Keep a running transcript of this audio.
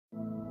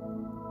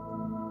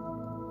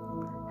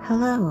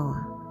Hello,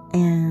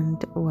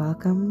 and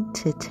welcome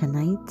to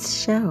tonight's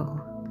show.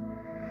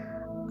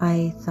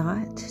 I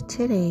thought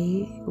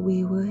today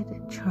we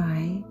would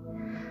try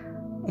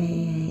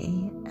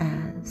ASMR,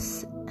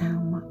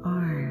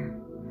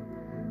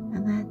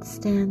 and that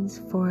stands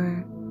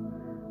for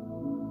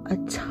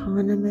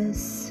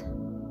Autonomous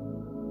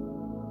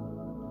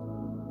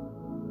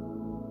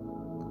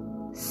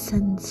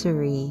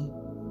Sensory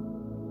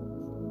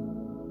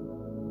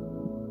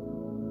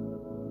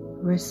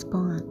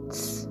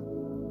Response.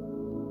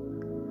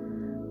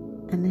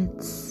 And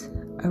it's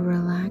a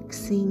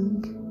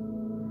relaxing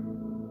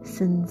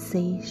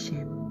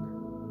sensation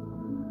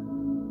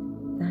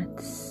that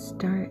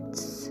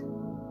starts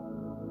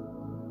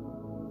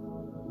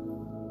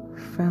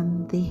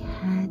from the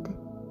head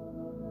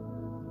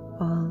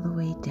all the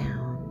way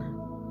down.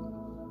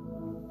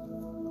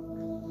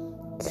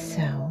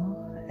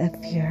 So, if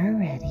you're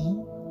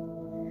ready,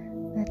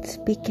 let's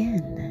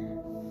begin.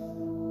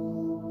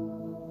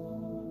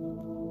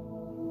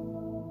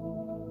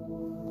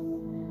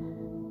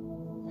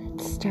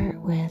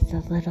 Start with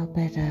a little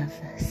bit of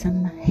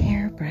some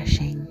hair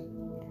brushing.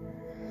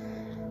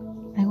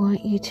 I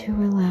want you to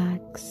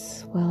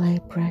relax while I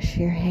brush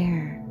your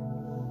hair.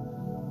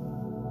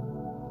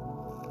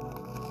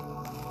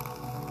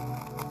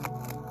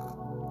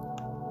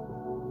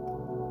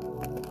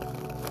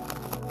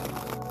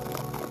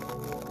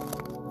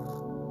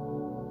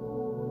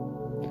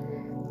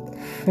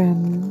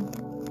 From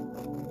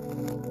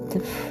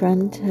the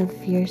front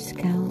of your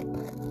scalp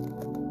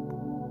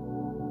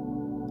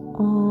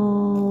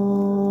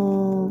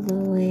all the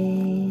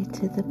way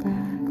to the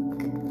back.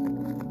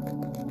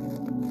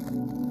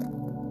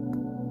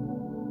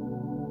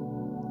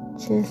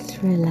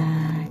 Just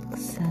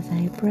relax as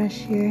I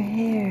brush your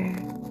hair.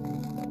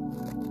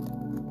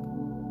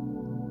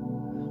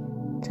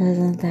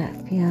 Doesn't that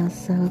feel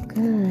so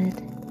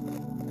good?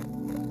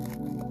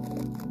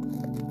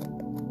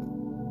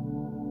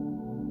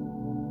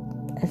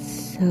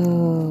 It's so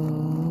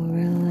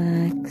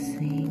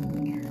relaxing.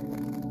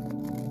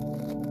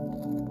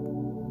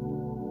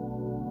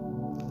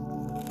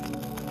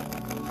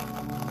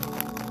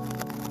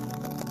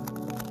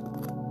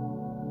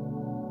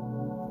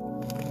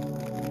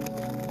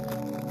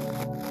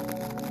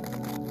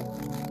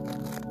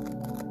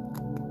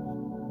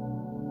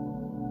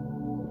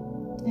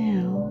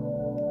 Now,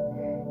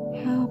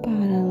 how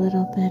about a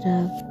little bit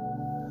of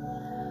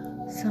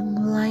some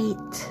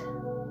light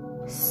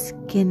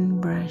skin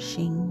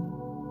brushing?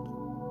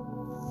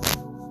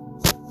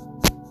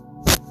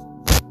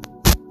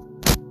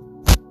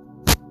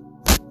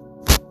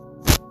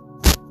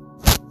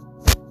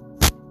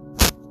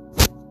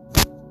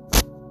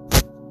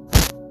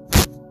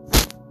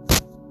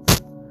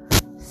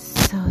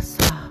 So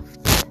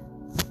soft,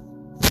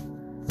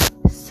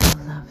 so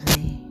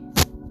lovely.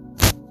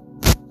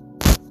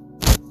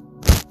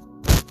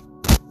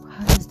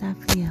 How does that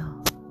feel?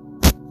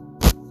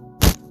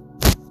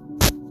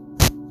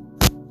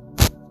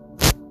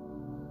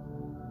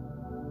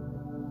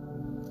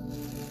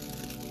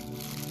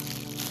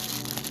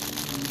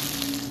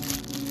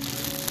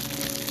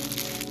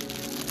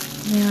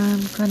 Now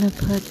I'm gonna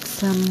put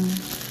some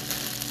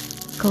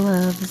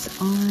gloves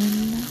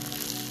on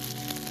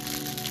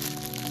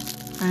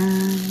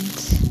and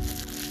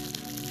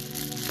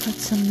put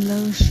some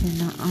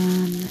lotion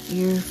on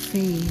your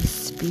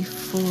face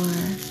before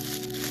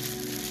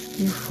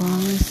you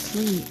fall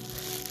asleep.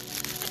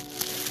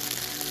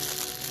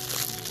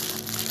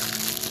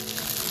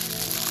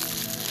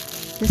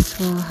 This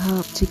will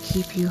help to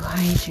keep you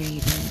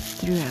hydrated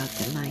throughout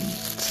the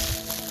night.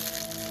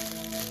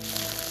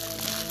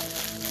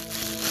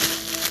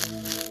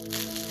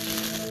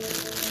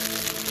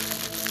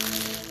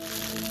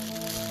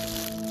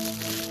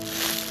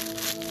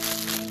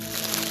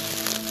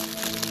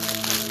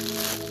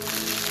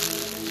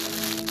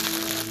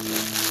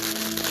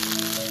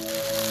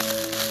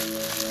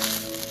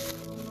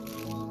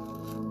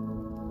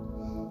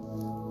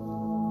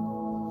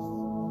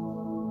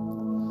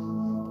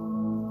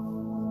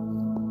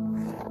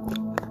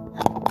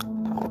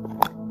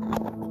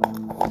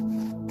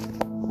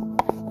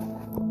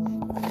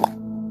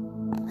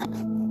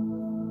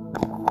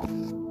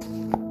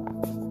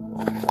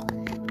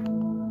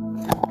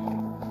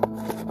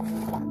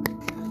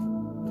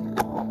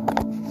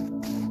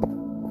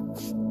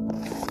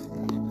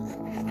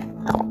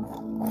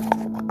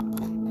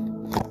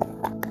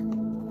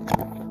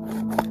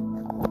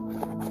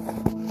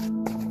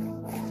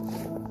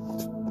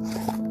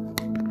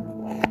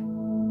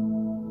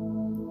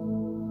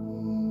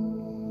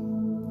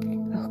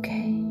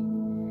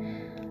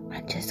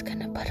 I'm just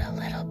gonna put a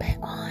little bit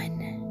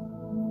on.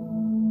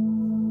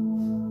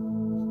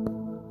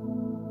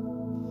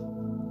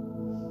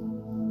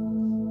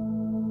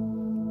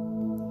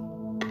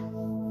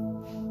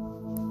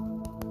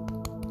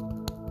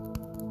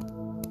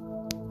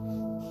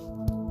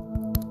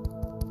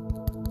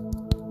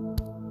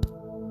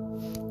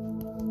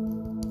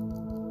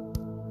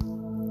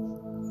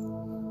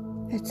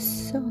 It's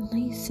so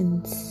nice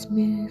and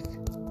smooth.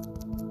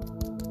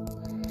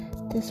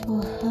 This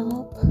will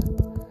help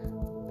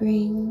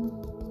bring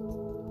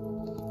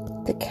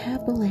the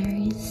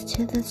capillaries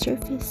to the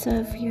surface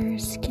of your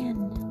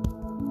skin.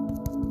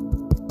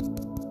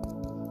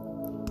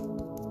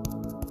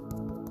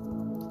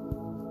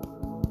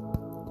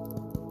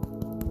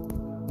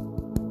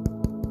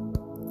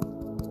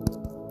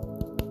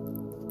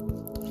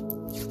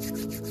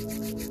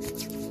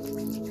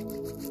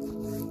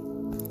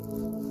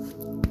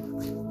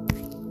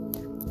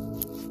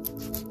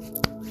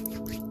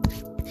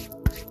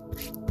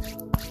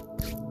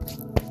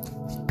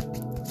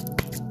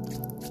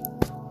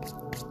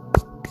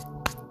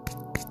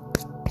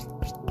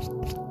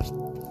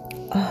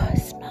 Oh, it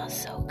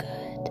smells so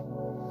good.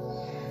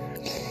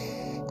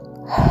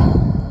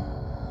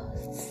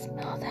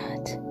 Smell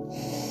that.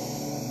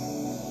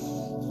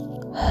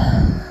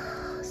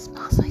 It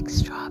smells like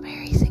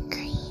strawberries and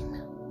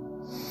cream.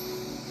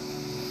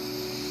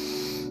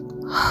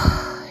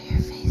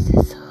 Your face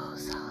is so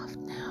soft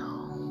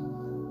now.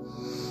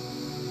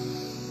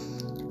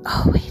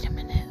 Oh, wait a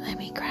minute. Let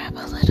me grab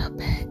a little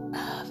bit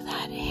of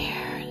that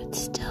hair.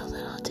 It's still a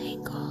little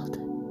tangled.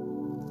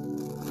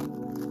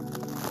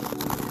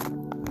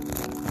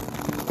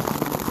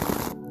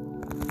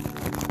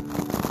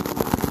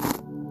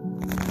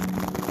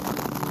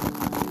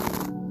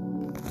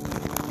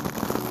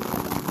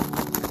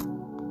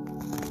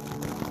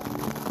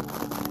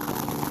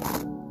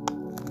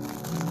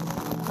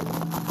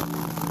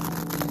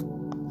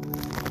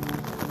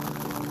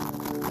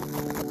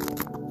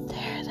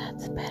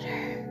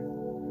 Better.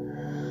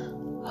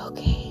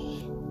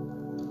 Okay.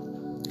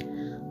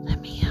 Let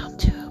me help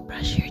to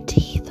brush your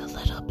teeth a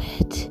little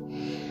bit.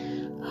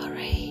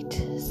 Alright,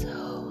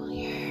 so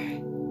here,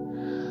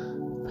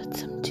 put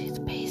some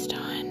toothpaste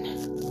on.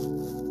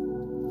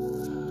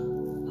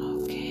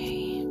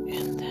 Okay,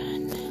 and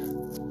then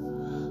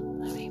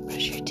let me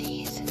brush your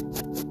teeth.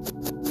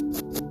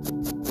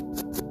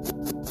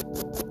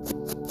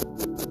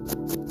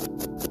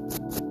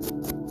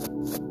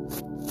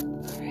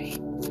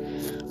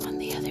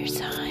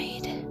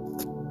 Side.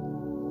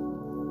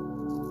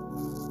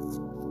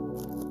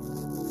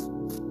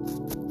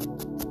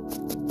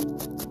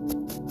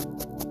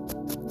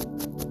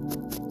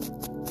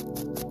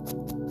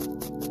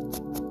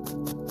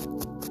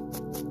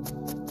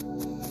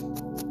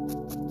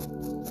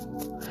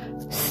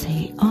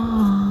 Say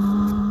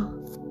 "Aw."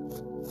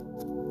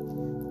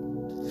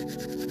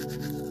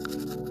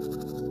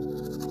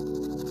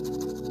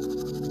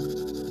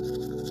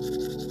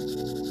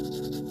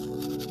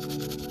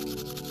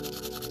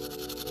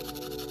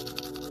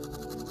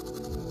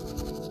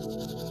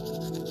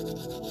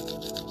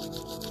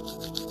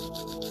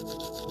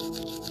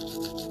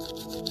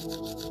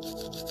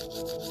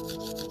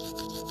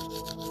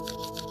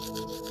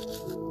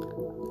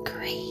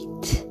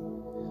 Great.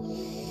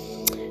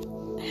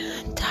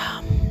 And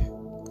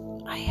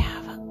I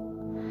have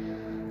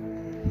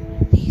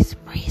these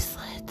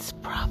bracelets.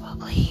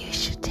 Probably you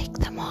should take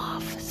them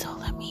off. So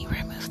let me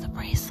remove the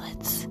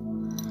bracelets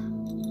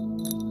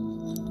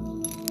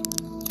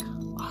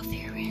off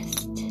your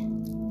wrist.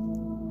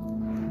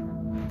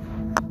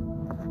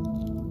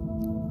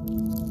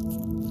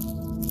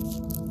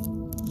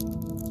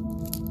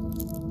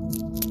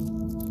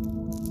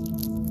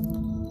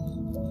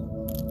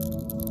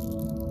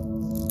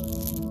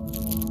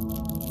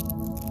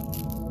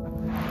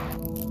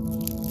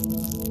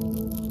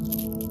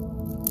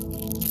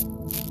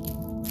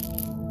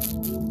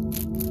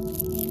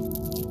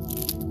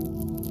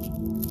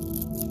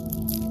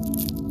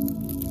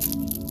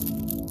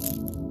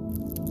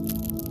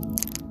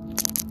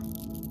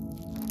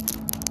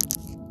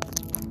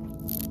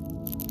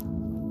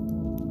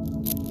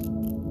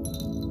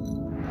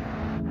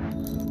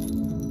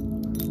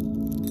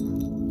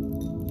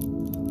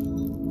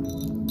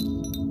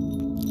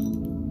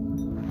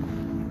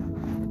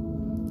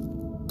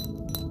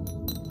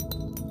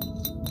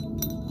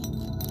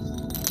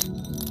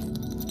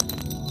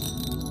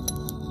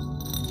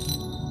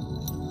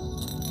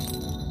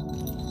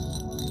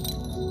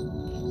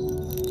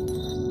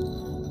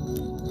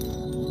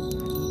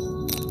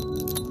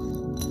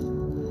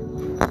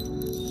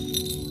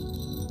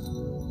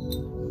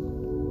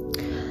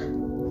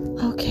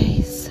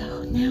 Okay,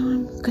 so now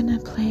I'm gonna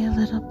play a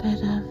little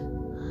bit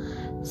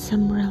of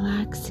some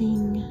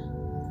relaxing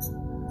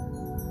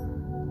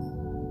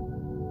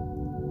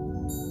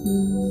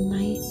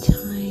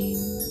nighttime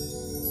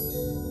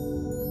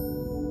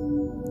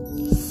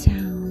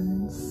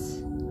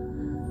sounds.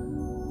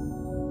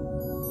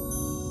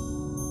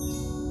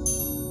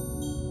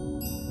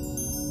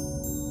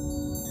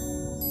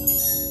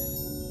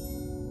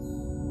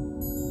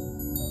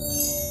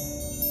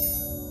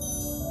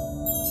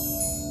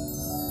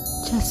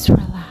 Just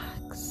relax.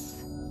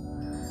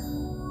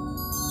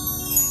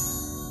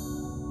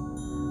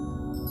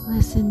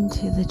 Listen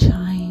to the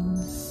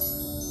chimes.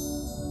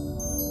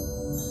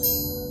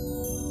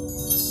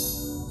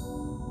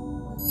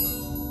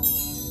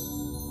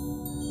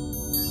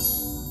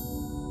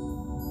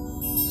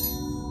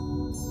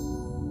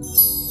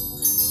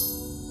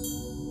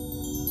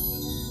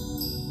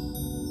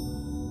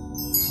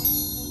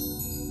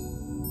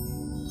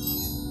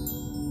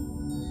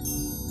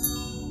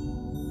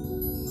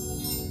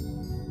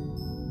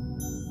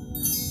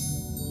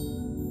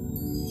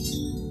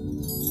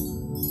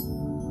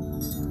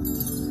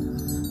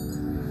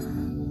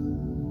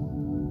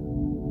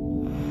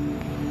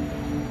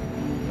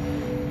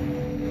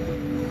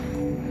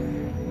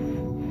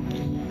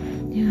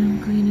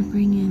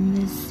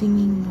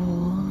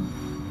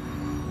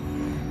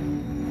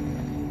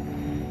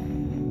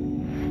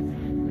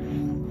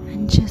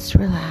 and just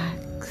relax.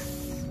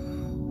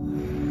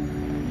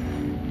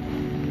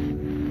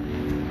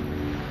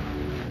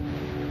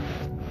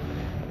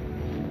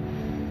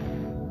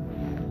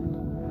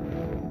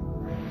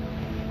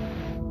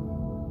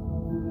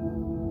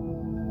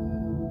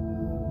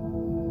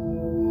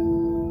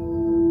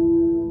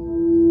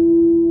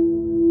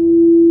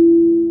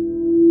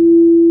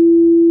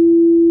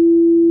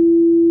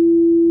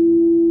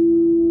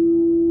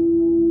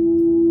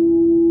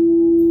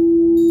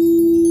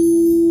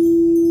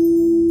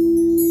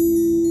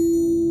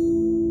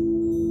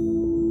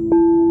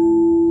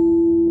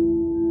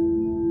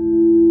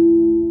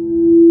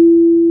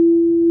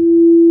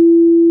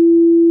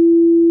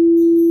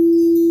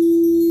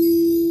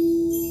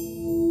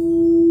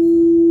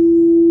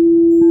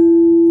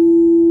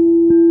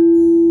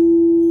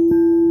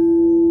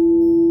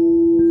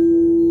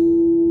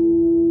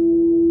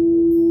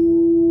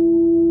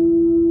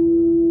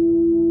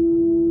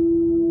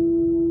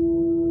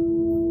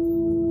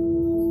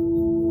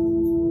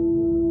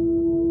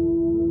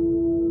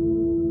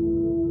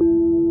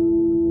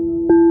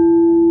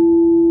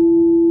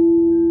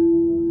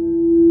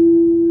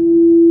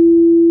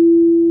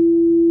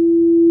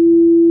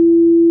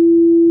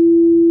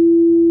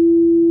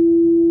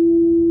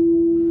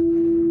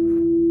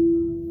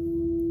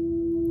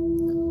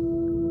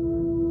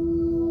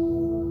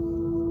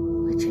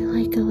 Would you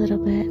like a little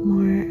bit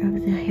more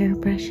of the hair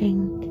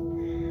brushing?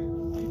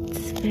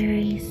 It's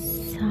very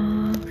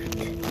soft.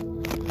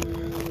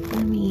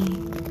 Let me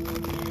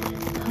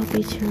help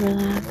you to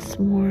relax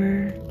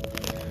more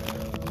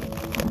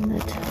on the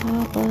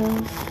top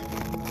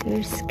of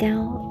your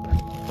scalp.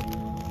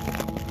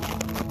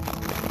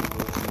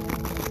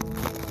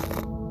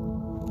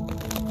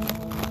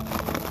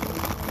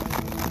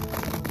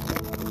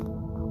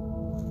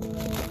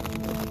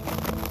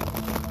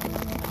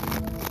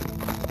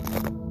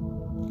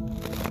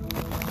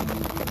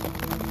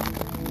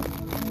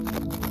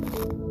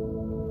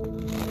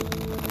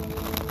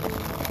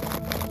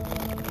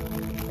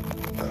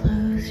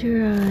 Close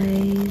your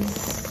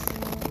eyes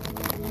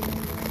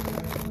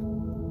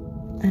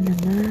and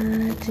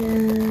imagine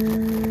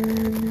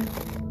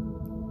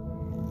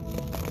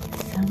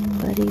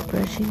somebody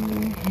brushing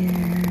your hair.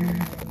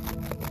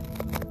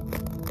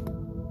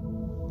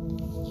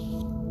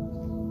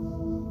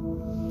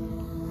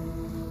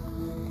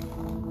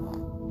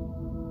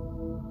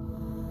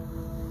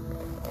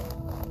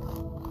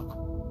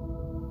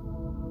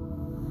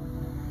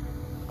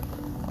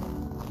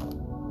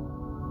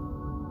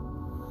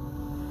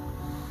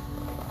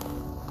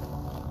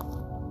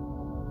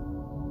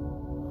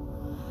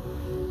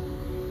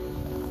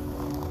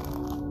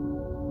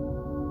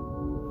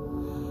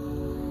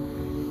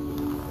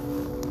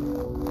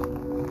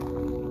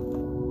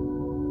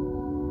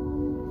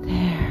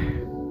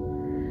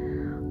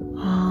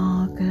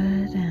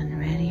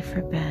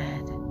 For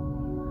bed.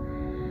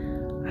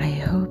 I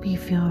hope you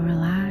feel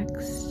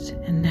relaxed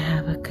and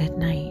have a good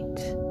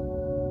night.